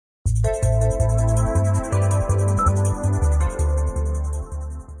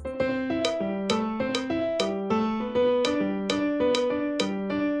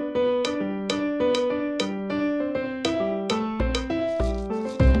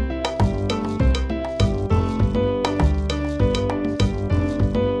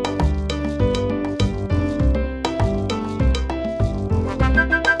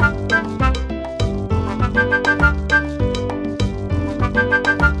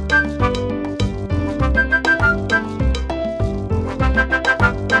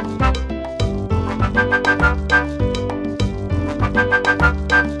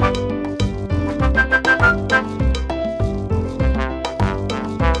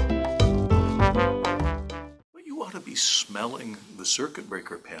be smelling the circuit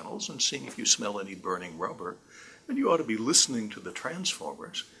breaker panels and seeing if you smell any burning rubber. And you ought to be listening to the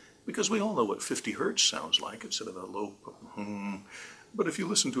transformers, because we all know what 50 hertz sounds like instead of a low But if you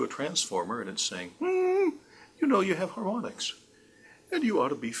listen to a transformer and it's saying you know you have harmonics. And you ought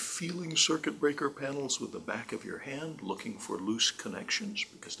to be feeling circuit breaker panels with the back of your hand, looking for loose connections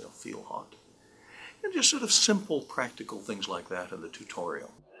because they'll feel hot. And just sort of simple, practical things like that in the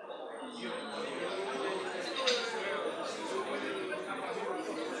tutorial.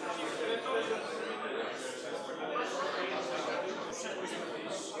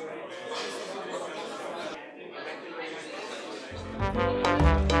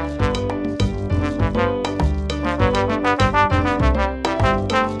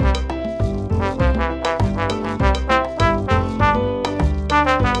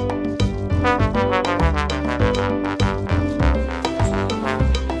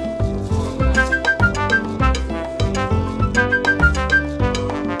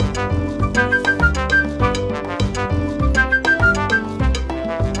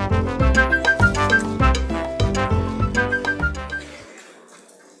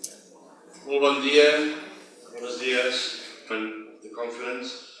 Buenos días, the conference.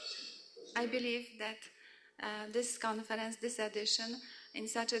 I believe that this conference, this edition, in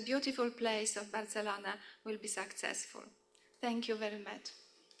such a beautiful place of Barcelona, will be successful. Thank you very much.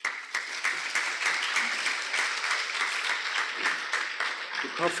 The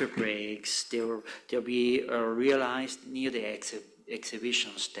coffee breaks, they'll be realized near the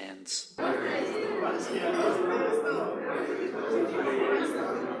exhibition stands.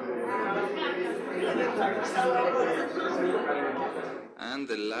 And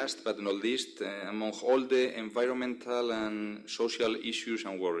the last but not least, among all the environmental and social issues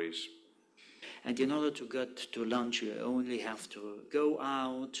and worries. And in order to get to lunch, you only have to go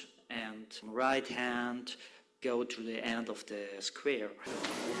out and right hand, go to the end of the square.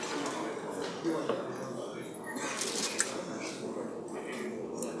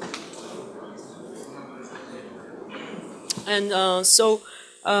 And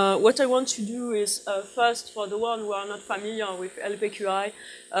what I want to do is, first, for the one who are not familiar with EPQI,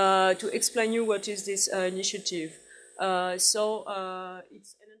 to explain you what is this initiative. It's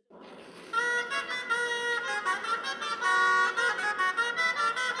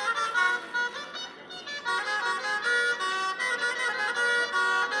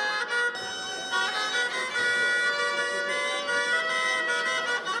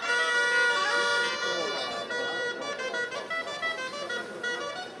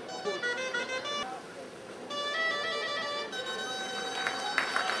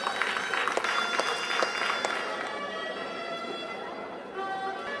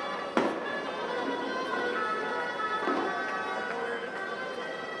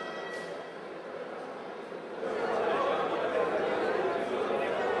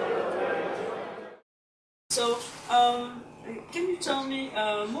can you tell me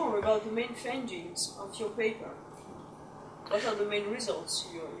more about the main findings of your paper? What are the main results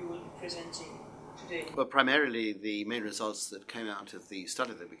you will be presenting today? Well, primarily the main results that came out of the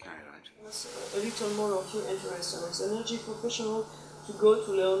study that we carried out. A little more of your interest as energy professional to go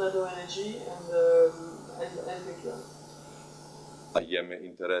to Leonardo Energy and EPQI. I am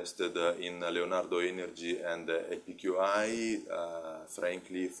interested in Leonardo Energy and EPQI,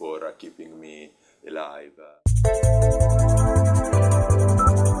 frankly, for keeping me alive.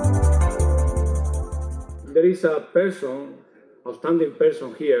 There is a person, outstanding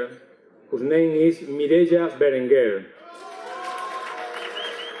person here, whose name is Mireia Berenguer.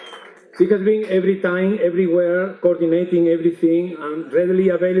 She has been every time, everywhere, coordinating everything and readily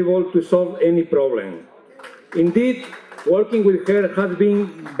available to solve any problem. Indeed, working with her has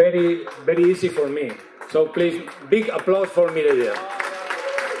been very, very easy for me. So please, big applause for Mireia.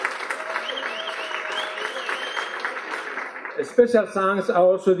 Special thanks are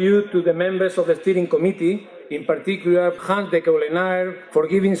also due to the members of the steering committee, in particular Hans de Keulenaer, for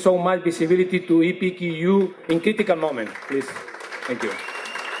giving so much visibility to EPQU in critical moments. Please, thank you.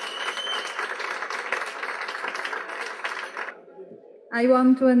 I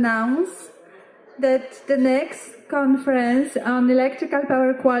want to announce that the next conference on electrical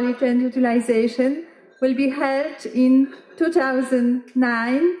power quality and utilization will be held in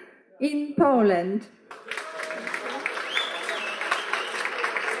 2009 in Poland.